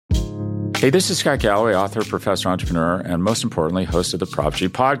Hey, this is Scott Galloway, author, professor, entrepreneur, and most importantly, host of the Prop G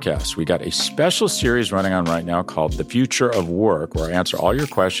podcast. We got a special series running on right now called The Future of Work, where I answer all your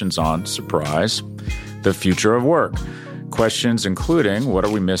questions on, surprise, the future of work. Questions including, what are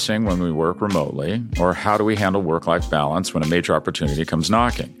we missing when we work remotely? Or how do we handle work-life balance when a major opportunity comes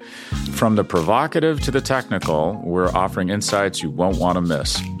knocking? From the provocative to the technical, we're offering insights you won't want to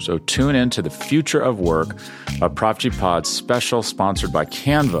miss. So tune in to The Future of Work, a Prop G Pod special sponsored by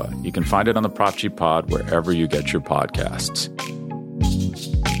Canva. You can find it on the Prop G Pod wherever you get your podcasts.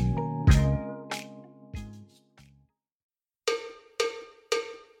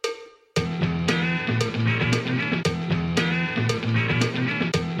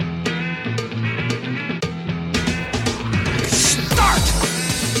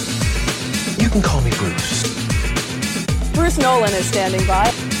 You can call me Bruce. Bruce Nolan is standing by.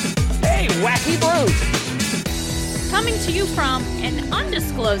 Hey, Wacky Bruce! Coming to you from an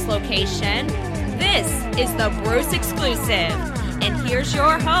undisclosed location, this is the Bruce Exclusive. And here's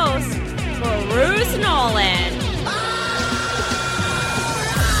your host, Bruce Nolan.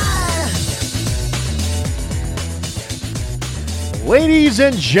 Ladies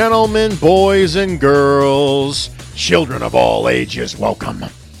and gentlemen, boys and girls, children of all ages, welcome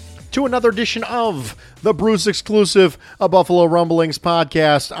to another edition of the Bruce Exclusive, a Buffalo Rumblings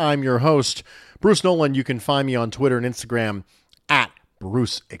podcast. I'm your host, Bruce Nolan. You can find me on Twitter and Instagram at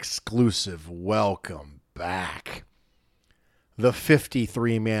Bruce Exclusive. Welcome back. The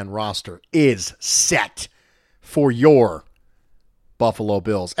 53-man roster is set for your Buffalo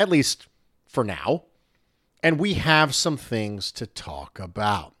Bills, at least for now. And we have some things to talk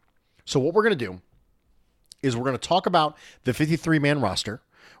about. So what we're going to do is we're going to talk about the 53-man roster.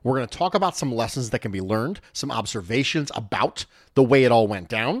 We're going to talk about some lessons that can be learned, some observations about the way it all went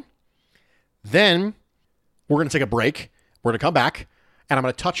down. Then we're going to take a break. We're going to come back, and I'm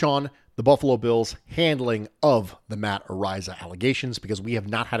going to touch on the Buffalo Bills' handling of the Matt Araiza allegations because we have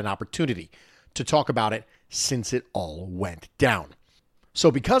not had an opportunity to talk about it since it all went down. So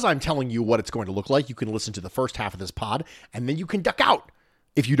because I'm telling you what it's going to look like, you can listen to the first half of this pod, and then you can duck out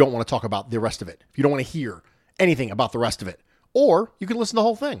if you don't want to talk about the rest of it, if you don't want to hear anything about the rest of it. Or you can listen to the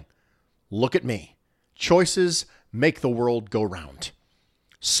whole thing. Look at me. Choices make the world go round.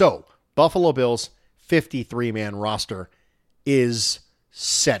 So, Buffalo Bills 53-man roster is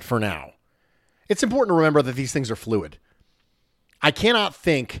set for now. It's important to remember that these things are fluid. I cannot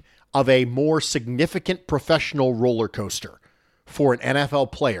think of a more significant professional roller coaster for an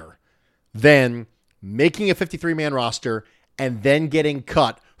NFL player than making a 53-man roster and then getting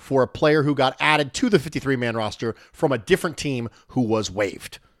cut for a player who got added to the 53-man roster from a different team who was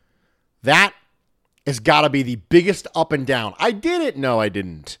waived. That has got to be the biggest up and down. I did it. No, I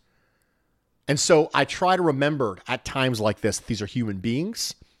didn't. And so I try to remember at times like this, these are human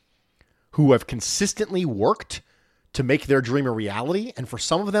beings who have consistently worked to make their dream a reality. And for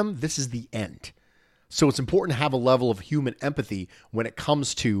some of them, this is the end. So it's important to have a level of human empathy when it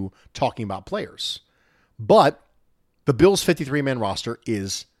comes to talking about players. But the Bills' 53-man roster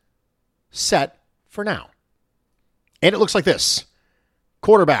is set for now. And it looks like this.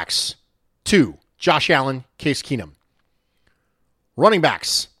 Quarterbacks, 2, Josh Allen, Case Keenum. Running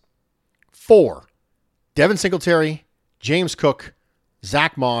backs, 4, Devin Singletary, James Cook,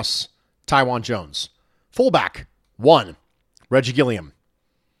 Zach Moss, Tywan Jones. Fullback, 1, Reggie Gilliam.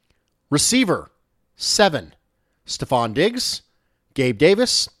 Receiver, 7, Stephon Diggs, Gabe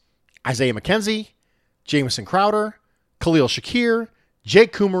Davis, Isaiah McKenzie, Jamison Crowder, Khalil Shakir,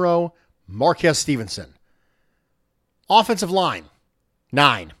 Jake Kumaro, Marquez Stevenson. Offensive line,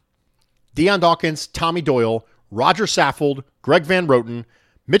 9, Deion Dawkins, Tommy Doyle, Roger Saffold, Greg Van Roten,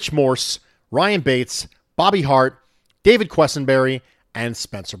 Mitch Morse, Ryan Bates, Bobby Hart, David Quessenberry, and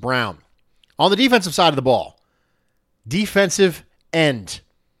Spencer Brown. On the defensive side of the ball, defensive end,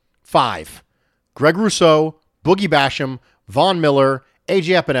 5, Greg Rousseau, Boogie Basham, Von Miller,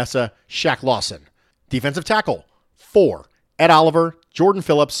 AJ Epinesa, Shaq Lawson. Defensive tackle, 4, Ed Oliver, Jordan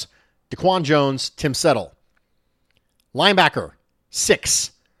Phillips, Daquan Jones, Tim Settle. Linebacker,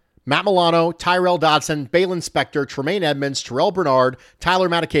 6, Matt Milano, Tyrell Dodson, Balin Spector, Tremaine Edmonds, Terrell Bernard, Tyler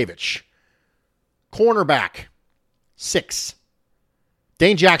Matakevich. Cornerback, 6,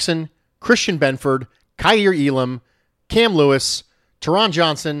 Dane Jackson, Christian Benford, Kaiir Elam, Cam Lewis, Teron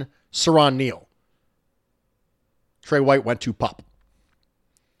Johnson, Saron Neal. Trey White went to PUP.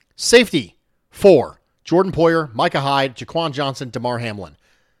 Safety, 4, Jordan Poyer, Micah Hyde, Jaquan Johnson, DeMar Hamlin.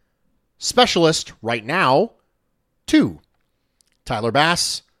 Specialist right now, 2, Tyler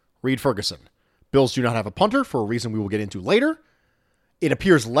Bass, Reed Ferguson. Bills do not have a punter for a reason we will get into later. It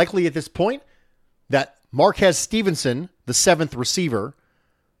appears likely at this point that Marquez Stevenson, the 7th receiver,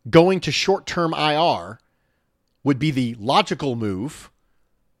 going to short-term IR would be the logical move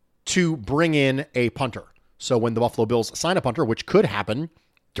to bring in a punter. So when the Buffalo Bills sign a punter, which could happen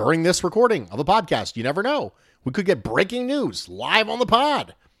during this recording of a podcast, you never know. We could get breaking news live on the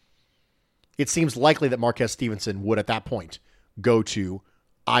pod. It seems likely that Marquez Stevenson would at that point go to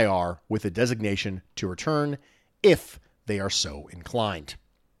IR with a designation to return if they are so inclined.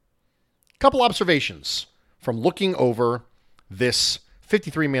 Couple observations from looking over this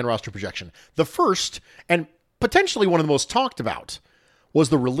 53-man roster projection. The first, and potentially one of the most talked about, was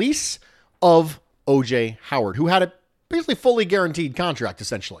the release of O.J. Howard, who had a basically fully guaranteed contract,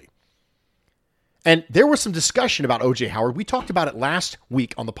 essentially. And there was some discussion about O.J. Howard. We talked about it last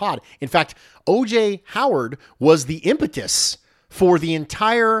week on the pod. In fact, O.J. Howard was the impetus for the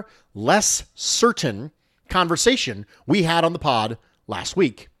entire less certain conversation we had on the pod last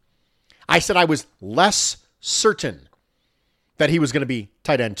week. I said I was less certain that he was going to be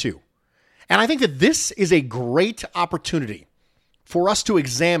tight end 2. And I think that this is a great opportunity for us to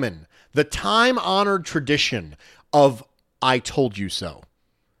examine the time-honored tradition of I told you so.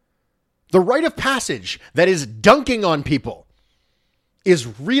 The rite of passage that is dunking on people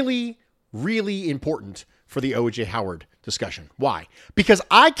is really, really important for the O.J. Howard discussion. Why? Because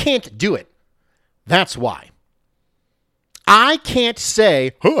I can't do it. That's why. I can't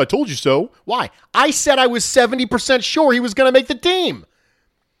say, I told you so. Why? I said I was 70% sure he was going to make the team.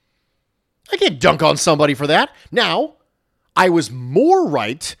 I can't dunk on somebody for that. Now, I was more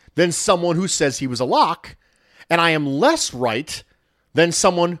right than someone who says he was a lock, and I am less right than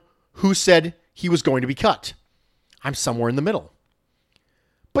someone who said he was going to be cut. I'm somewhere in the middle.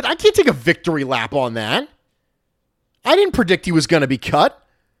 But I can't take a victory lap on that. I didn't predict he was going to be cut.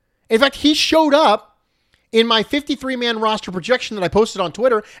 In fact, he showed up in my 53-man roster projection that I posted on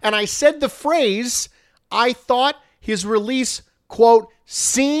Twitter, and I said the phrase, I thought his release, quote,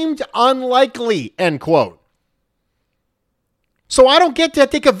 seemed unlikely, end quote. So I don't get to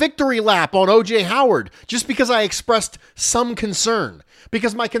take a victory lap on O.J. Howard just because I expressed some concern.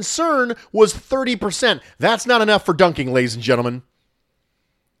 Because my concern was 30%. That's not enough for dunking, ladies and gentlemen.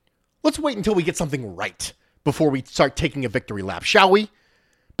 Let's wait until we get something right before we start taking a victory lap, shall we?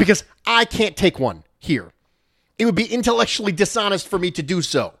 Because I can't take one here. It would be intellectually dishonest for me to do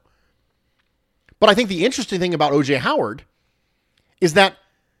so. But I think the interesting thing about O.J. Howard is that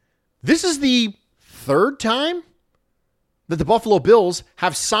this is the third time that the Buffalo Bills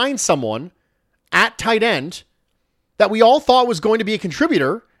have signed someone at tight end that we all thought was going to be a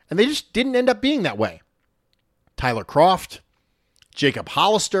contributor, and they just didn't end up being that way. Tyler Kroft, Jacob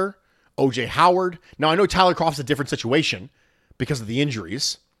Hollister, O.J. Howard. Now, I know Tyler Kroft's a different situation because of the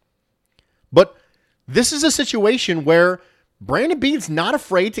injuries, but this is a situation where Brandon Beane's not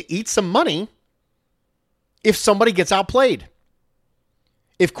afraid to eat some money if somebody gets outplayed.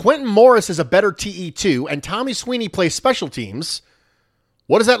 If Quentin Morris is a better TE2 and Tommy Sweeney plays special teams,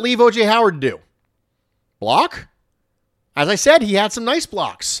 what does that leave O.J. Howard to do? Block? As I said, he had some nice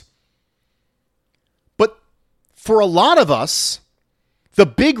blocks. But for a lot of us, the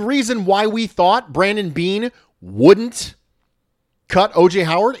big reason why we thought Brandon Beane wouldn't cut O.J.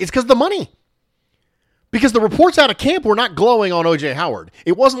 Howard is because of the money. Because the reports out of camp were not glowing on O.J. Howard.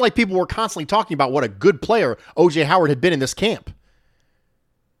 It wasn't like people were constantly talking about what a good player O.J. Howard had been in this camp.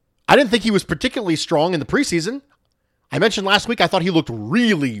 I didn't think he was particularly strong in the preseason. I mentioned last week I thought he looked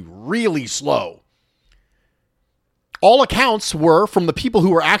really, really slow. All accounts were from the people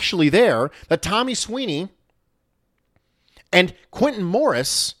who were actually there that Tommy Sweeney and Quentin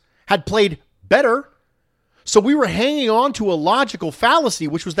Morris had played better. So we were hanging on to a logical fallacy,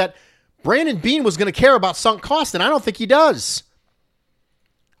 which was that Brandon Beane was going to care about sunk cost, and I don't think he does.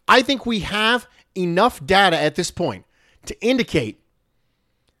 I think we have enough data at this point to indicate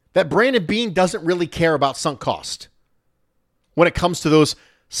that Brandon Beane doesn't really care about sunk cost when it comes to those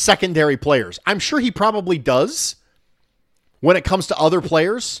secondary players. I'm sure he probably does when it comes to other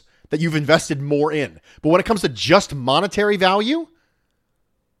players that you've invested more in. But when it comes to just monetary value,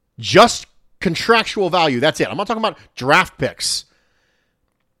 just contractual value, that's it. I'm not talking about draft picks.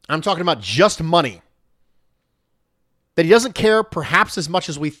 I'm talking about just money. That he doesn't care perhaps as much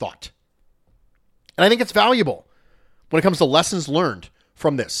as we thought. And I think it's valuable when it comes to lessons learned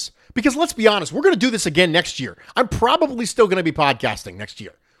from this. Because let's be honest, we're going to do this again next year. I'm probably still going to be podcasting next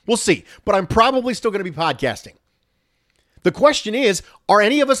year. We'll see. But I'm probably still going to be podcasting. The question is, are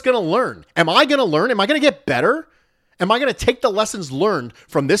any of us going to learn? Am I going to learn? Am I going to get better? Am I going to take the lessons learned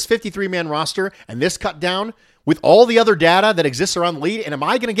from this 53-man roster and this cut down with all the other data that exists around the league? And am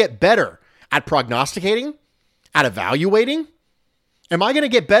I going to get better at prognosticating, at evaluating? Am I going to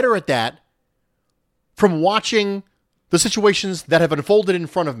get better at that from watching the situations that have unfolded in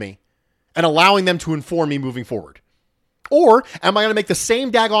front of me and allowing them to inform me moving forward? Or am I going to make the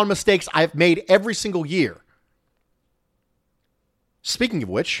same daggone mistakes I've made every single year? Speaking of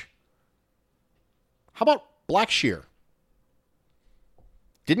which, how about Blackshear?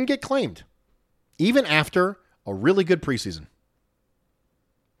 Didn't get claimed, even after a really good preseason.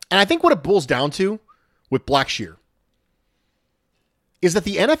 And I think what it boils down to with Blackshear is that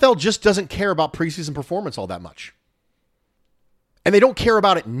the NFL just doesn't care about preseason performance all that much. And they don't care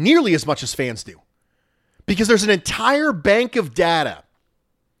about it nearly as much as fans do. Because there's an entire bank of data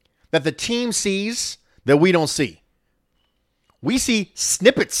that the team sees that we don't see. We see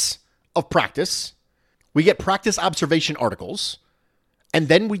snippets of practice. We get practice observation articles. And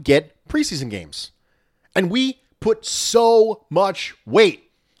then we get preseason games. And we put so much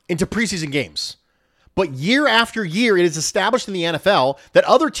weight into preseason games. But year after year, it is established in the NFL that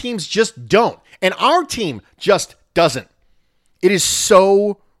other teams just don't. And our team just doesn't. It is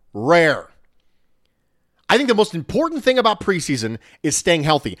so rare. I think the most important thing about preseason is staying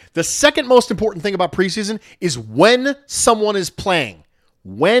healthy. The second most important thing about preseason is when someone is playing.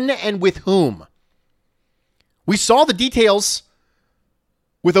 When and with whom. We saw the details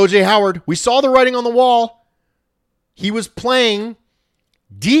with O.J. Howard. We saw the writing on the wall. He was playing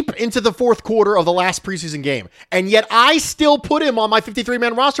deep into the fourth quarter of the last preseason game. And yet I still put him on my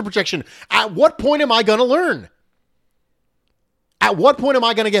 53-man roster projection. At what point am I going to learn? At what point am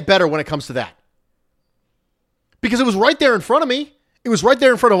I going to get better when it comes to that? Because it was right there in front of me. It was right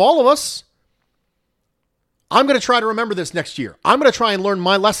there in front of all of us. I'm going to try to remember this next year. I'm going to try and learn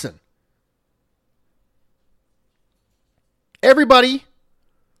my lesson. Everybody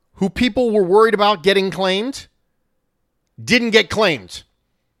who people were worried about getting claimed didn't get claimed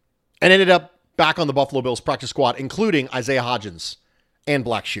and ended up back on the Buffalo Bills practice squad, including Isaiah Hodgins and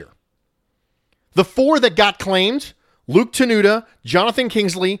Blackshear. The four that got claimed, Luke Tenuta, Jonathan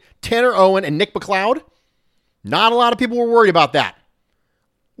Kingsley, Tanner Owen, and Nick McLeod, not a lot of people were worried about that.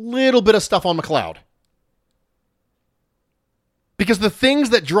 Little bit of stuff on McLeod. Because the things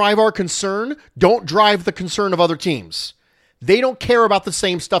that drive our concern don't drive the concern of other teams. They don't care about the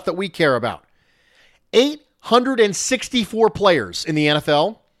same stuff that we care about. 864 players in the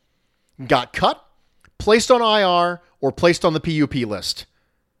NFL got cut, placed on IR, or placed on the PUP list.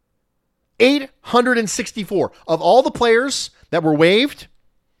 864. Of all the players that were waived,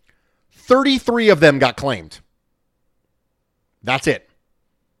 33 of them got claimed. That's it.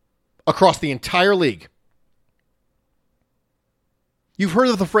 Across the entire league. You've heard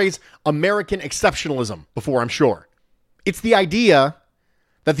of the phrase American exceptionalism before, I'm sure. It's the idea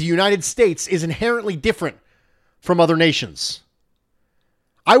that the United States is inherently different from other nations.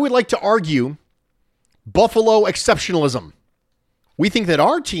 I would like to argue Buffalo exceptionalism. We think that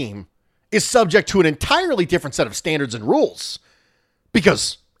our team is subject to an entirely different set of standards and rules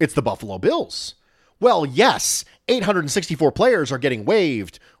because it's the Buffalo Bills. Well, yes, 864 players are getting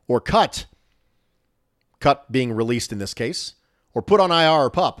waived or cut being released in this case, or put on IR or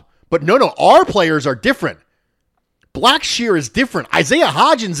PUP. But no, our players are different. Blackshear is different. Isaiah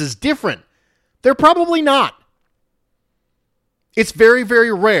Hodgins is different. They're probably not. It's very,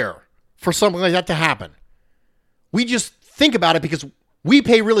 very rare for something like that to happen. We just think about it because we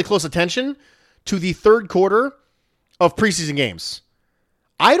pay really close attention to the third quarter of preseason games.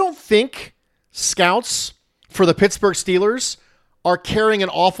 I don't think scouts for the Pittsburgh Steelers are caring an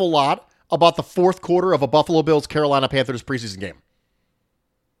awful lot about the fourth quarter of a Buffalo Bills Carolina Panthers preseason game.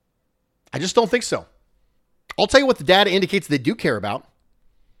 I just don't think so. I'll tell you what the data indicates they do care about.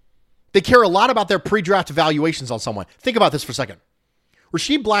 They care a lot about their pre-draft evaluations on someone. Think about this for a second.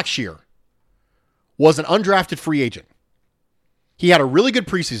 Rasheed Blackshear was an undrafted free agent. He had a really good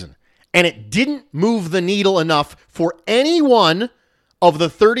preseason, and it didn't move the needle enough for any one of the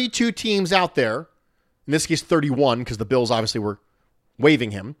 32 teams out there, in this case 31, because the Bills obviously were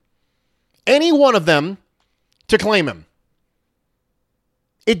waiving him, any one of them to claim him.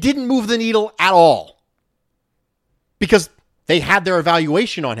 It didn't move the needle at all because they had their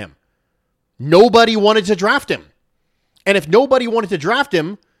evaluation on him. Nobody wanted to draft him. And if nobody wanted to draft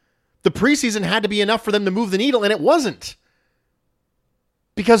him, the preseason had to be enough for them to move the needle, and it wasn't.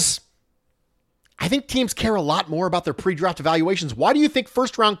 Because I think teams care a lot more about their pre-draft evaluations. Why do you think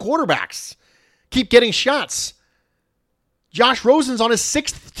first-round quarterbacks keep getting shots? Josh Rosen's on his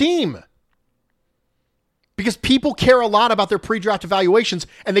 6th team. Because people care a lot about their pre-draft evaluations,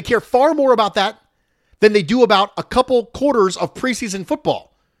 and they care far more about that than they do about a couple quarters of preseason football.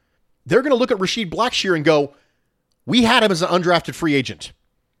 They're going to look at Rasheed Blackshear and go, we had him as an undrafted free agent.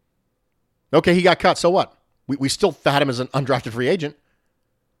 Okay, he got cut, so what? We still had him as an undrafted free agent.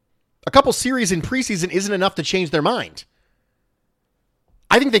 A couple series in preseason isn't enough to change their mind.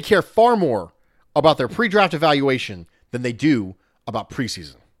 I think they care far more about their pre-draft evaluation than they do about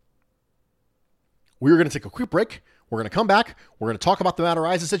preseason. We're going to take a quick break. We're going to come back. We're going to talk about the Matt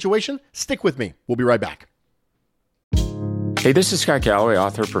Araiza situation. Stick with me. We'll be right back. Hey, this is Scott Galloway,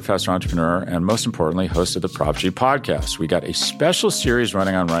 author, professor, entrepreneur, and most importantly, host of the Prop G podcast. We got a special series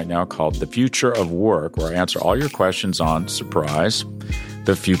running on right now called The Future of Work, where I answer all your questions on, surprise,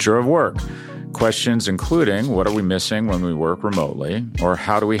 the future of work. Questions including, what are we missing when we work remotely? Or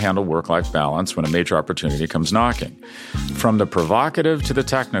how do we handle work-life balance when a major opportunity comes knocking? From the provocative to the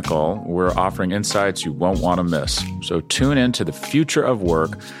technical, we're offering insights you won't want to miss. So tune in to The Future of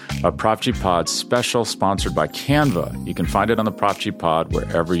Work, a Prop G Pod special sponsored by Canva. You can find it on the Prop G Pod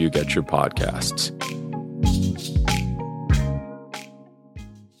wherever you get your podcasts.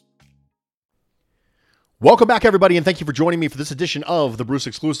 Welcome back, everybody, and thank you for joining me for this edition of the Bruce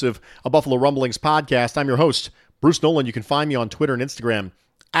Exclusive, a Buffalo Rumblings podcast. I'm your host, Bruce Nolan. You can find me on Twitter and Instagram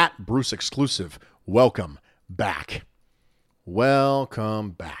at Bruce Exclusive. Welcome back.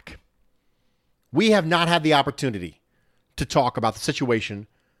 Welcome back. We have not had the opportunity to talk about the situation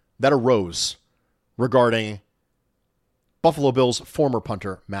that arose regarding Buffalo Bills former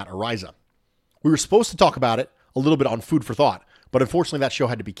punter Matt Araiza. We were supposed to talk about it a little bit on Food for Thought, but unfortunately that show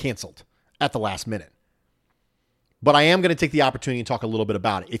had to be canceled at the last minute. But I am going to take the opportunity and talk a little bit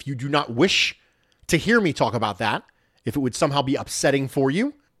about it. If you do not wish to hear me talk about that, if it would somehow be upsetting for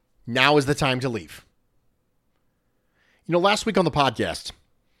you, now is the time to leave. You know, last week on the podcast,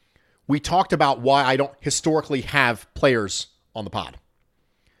 we talked about why I don't historically have players on the pod.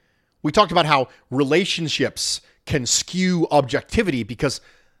 We talked about how relationships can skew objectivity because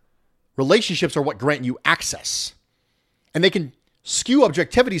relationships are what grant you access. And they can skew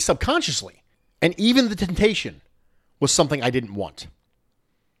objectivity subconsciously. And even the temptation was something I didn't want.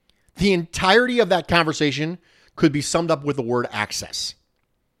 The entirety of that conversation could be summed up with the word access.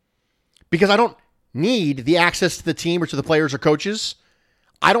 Because I don't need the access to the team or to the players or coaches.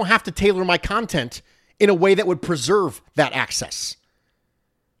 I don't have to tailor my content in a way that would preserve that access.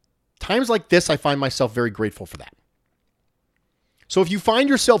 Times like this, I find myself very grateful for that. So if you find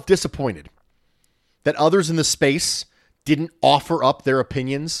yourself disappointed that others in the space didn't offer up their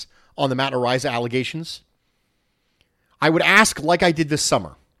opinions on the Matt Araiza allegations, I would ask, like I did this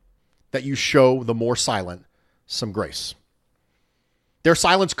summer, that you show the more silent some grace. Their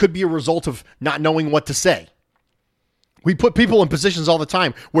silence could be a result of not knowing what to say. We put people in positions all the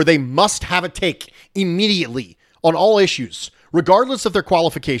time where they must have a take immediately on all issues, regardless of their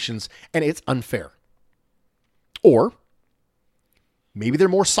qualifications, and it's unfair. Or maybe they're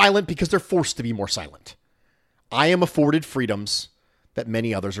more silent because they're forced to be more silent. I am afforded freedoms that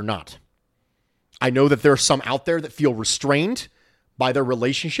many others are not. I know that there are some out there that feel restrained by their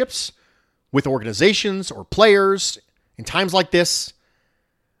relationships with organizations or players in times like this,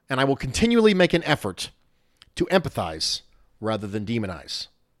 and I will continually make an effort to empathize rather than demonize.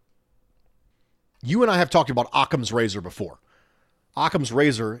 You and I have talked about Occam's razor before. Occam's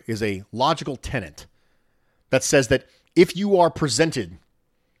razor is a logical tenet that says that if you are presented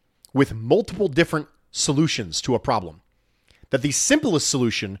with multiple different solutions to a problem, that the simplest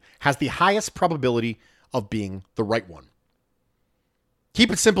solution has the highest probability of being the right one.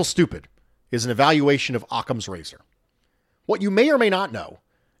 Keep it simple, stupid is an evaluation of Occam's razor. What you may or may not know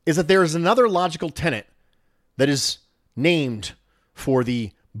is that there is another logical tenet that is named for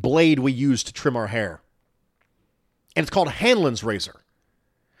the blade we use to trim our hair. And it's called Hanlon's razor.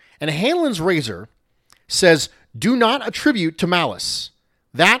 And Hanlon's razor says, do not attribute to malice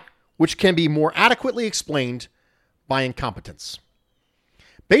that which can be more adequately explained by incompetence.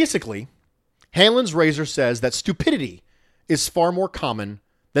 Basically, Hanlon's razor says that stupidity is far more common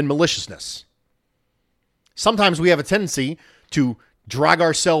than maliciousness. Sometimes we have a tendency to drag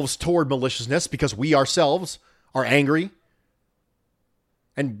ourselves toward maliciousness because we ourselves are angry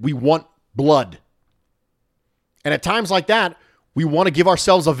and we want blood. And at times like that, we want to give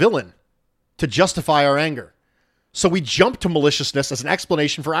ourselves a villain to justify our anger. So we jump to maliciousness as an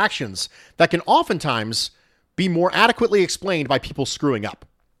explanation for actions that can oftentimes be more adequately explained by people screwing up.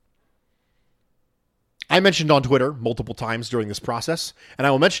 I mentioned on Twitter multiple times during this process, and I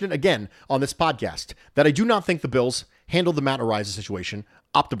will mention it again on this podcast, that I do not think the Bills handled the Matt Araiza situation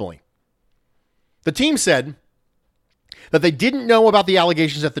optimally. The team said that they didn't know about the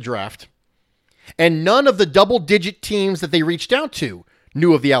allegations at the draft, and none of the double-digit teams that they reached out to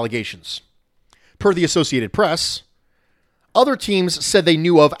knew of the allegations. Per the Associated Press, other teams said they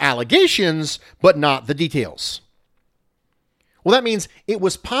knew of allegations, but not the details. Well, that means it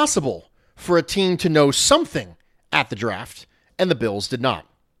was possible for a team to know something at the draft, and the Bills did not.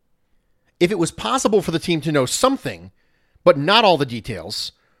 if it was possible for the team to know something, but not all the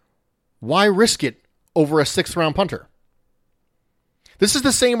details, why risk it over a 6th-round punter? This is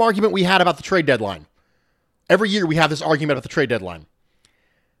the same argument we had about the trade deadline. Every year we have this argument about the trade deadline.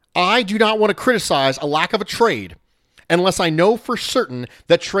 I do not want to criticize a lack of a trade unless I know for certain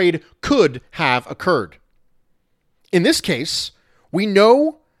that trade could have occurred. In this case, we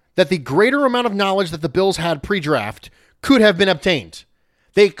know that the greater amount of knowledge that the Bills had pre-draft could have been obtained.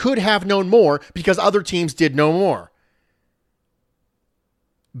 They could have known more because other teams did know more.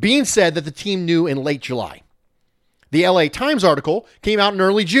 Being said that the team knew in late July. The LA Times article came out in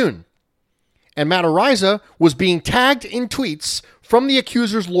early June, and Matt Araiza was being tagged in tweets from the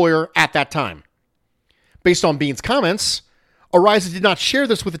accuser's lawyer at that time. Based on Bean's comments, Araiza did not share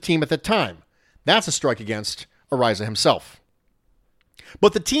this with the team at that time. That's a strike against Araiza himself.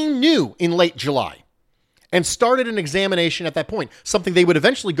 But the team knew in late July and started an examination at that point, something they would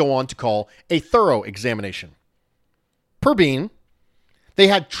eventually go on to call a thorough examination. Per Bean, they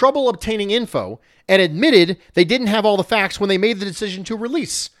had trouble obtaining info and admitted they didn't have all the facts when they made the decision to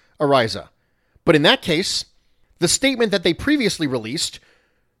release Araiza. But in that case, the statement that they previously released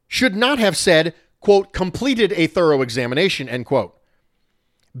should not have said, quote, completed a thorough examination, end quote.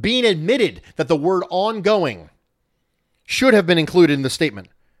 Bean admitted that the word ongoing should have been included in the statement.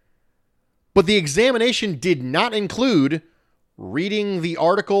 But the examination did not include reading the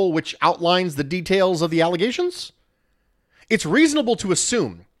article which outlines the details of the allegations. It's reasonable to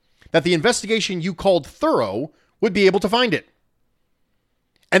assume that the investigation you called thorough would be able to find it.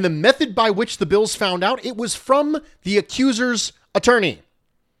 And the method by which the Bills found out, it was from the accuser's attorney.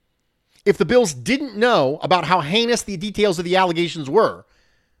 If the Bills didn't know about how heinous the details of the allegations were,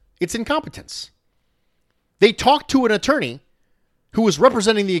 it's incompetence. They talked to an attorney who was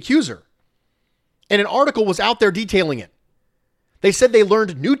representing the accuser, and an article was out there detailing it. They said they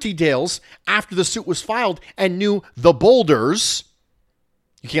learned new details after the suit was filed and knew the boulders,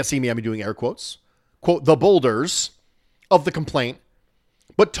 you can't see me, I'm doing air quotes, quote, the boulders of the complaint,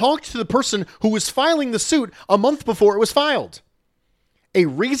 but talked to the person who was filing the suit a month before it was filed. A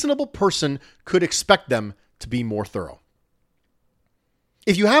reasonable person could expect them to be more thorough.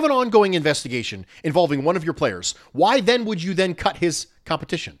 If you have an ongoing investigation involving one of your players, why then would you then cut his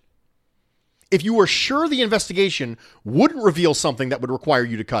competition? If you were sure the investigation wouldn't reveal something that would require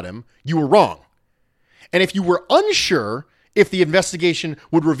you to cut him, you were wrong. And if you were unsure if the investigation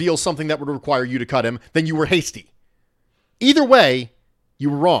would reveal something that would require you to cut him, then you were hasty. Either way, you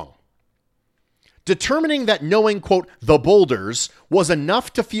were wrong. Determining that knowing, quote, the boulders was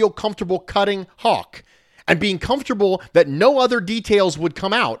enough to feel comfortable cutting Hawk and being comfortable that no other details would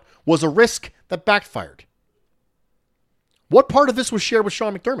come out was a risk that backfired. What part of this was shared with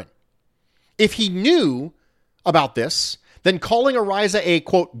Sean McDermott? If he knew about this, then calling Araiza a,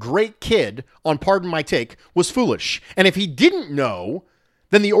 quote, great kid on Pardon My Take was foolish. And if he didn't know,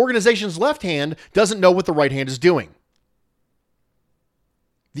 then the organization's left hand doesn't know what the right hand is doing.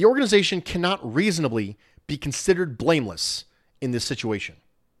 The organization cannot reasonably be considered blameless in this situation.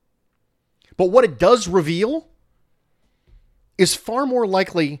 But what it does reveal is far more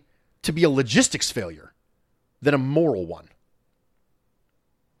likely to be a logistics failure than a moral one.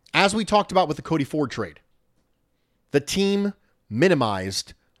 As we talked about with the Cody Ford trade, the team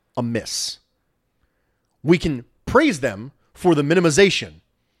minimized a miss. We can praise them for the minimization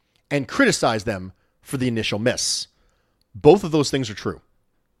and criticize them for the initial miss. Both of those things are true.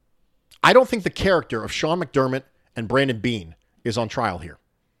 I don't think the character of Sean McDermott and Brandon Beane is on trial here.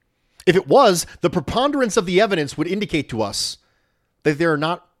 If it was, the preponderance of the evidence would indicate to us that they are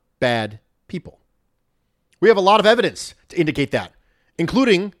not bad people. We have a lot of evidence to indicate that,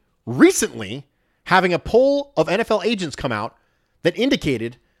 including recently having a poll of NFL agents come out that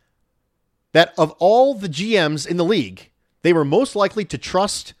indicated that of all the GMs in the league, they were most likely to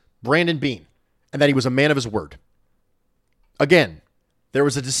trust Brandon Beane and that he was a man of his word. Again, there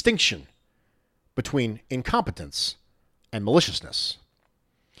was a distinction between incompetence and maliciousness.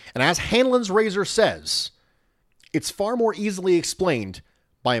 And as Hanlon's razor says, it's far more easily explained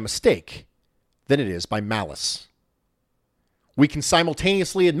by a mistake than it is by malice. We can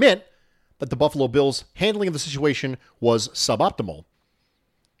simultaneously admit that the Buffalo Bills' handling of the situation was suboptimal,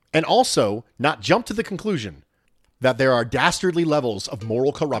 and also not jump to the conclusion that there are dastardly levels of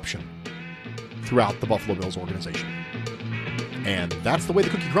moral corruption throughout the Buffalo Bills organization. And that's the way the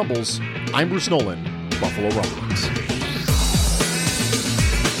cookie crumbles. I'm Bruce Nolan, Buffalo Rumblings.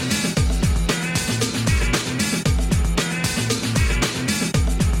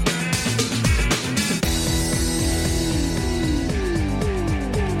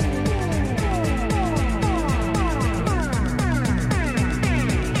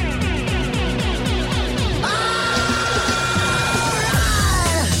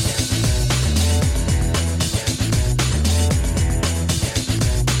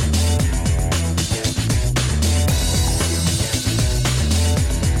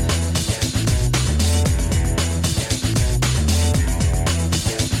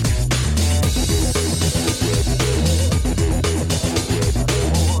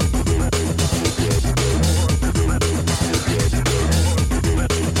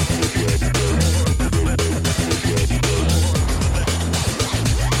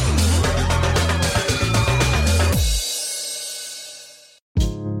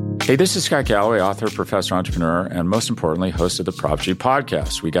 Hey, this is Scott Galloway, author, professor, entrepreneur, and most importantly, host of the Prop G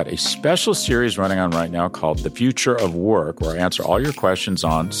podcast. We got a special series running on right now called The Future of Work, where I answer all your questions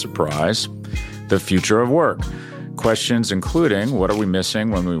on, surprise, the future of work. Questions including, what are we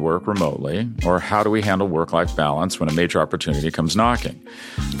missing when we work remotely? Or how do we handle work-life balance when a major opportunity comes knocking?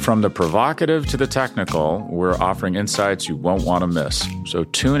 From the provocative to the technical, we're offering insights you won't want to miss. So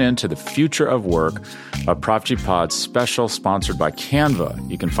tune in to The Future of Work, a Prop G Pod special sponsored by Canva.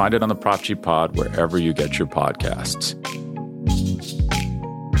 You can find it on the Prop G Pod wherever you get your podcasts.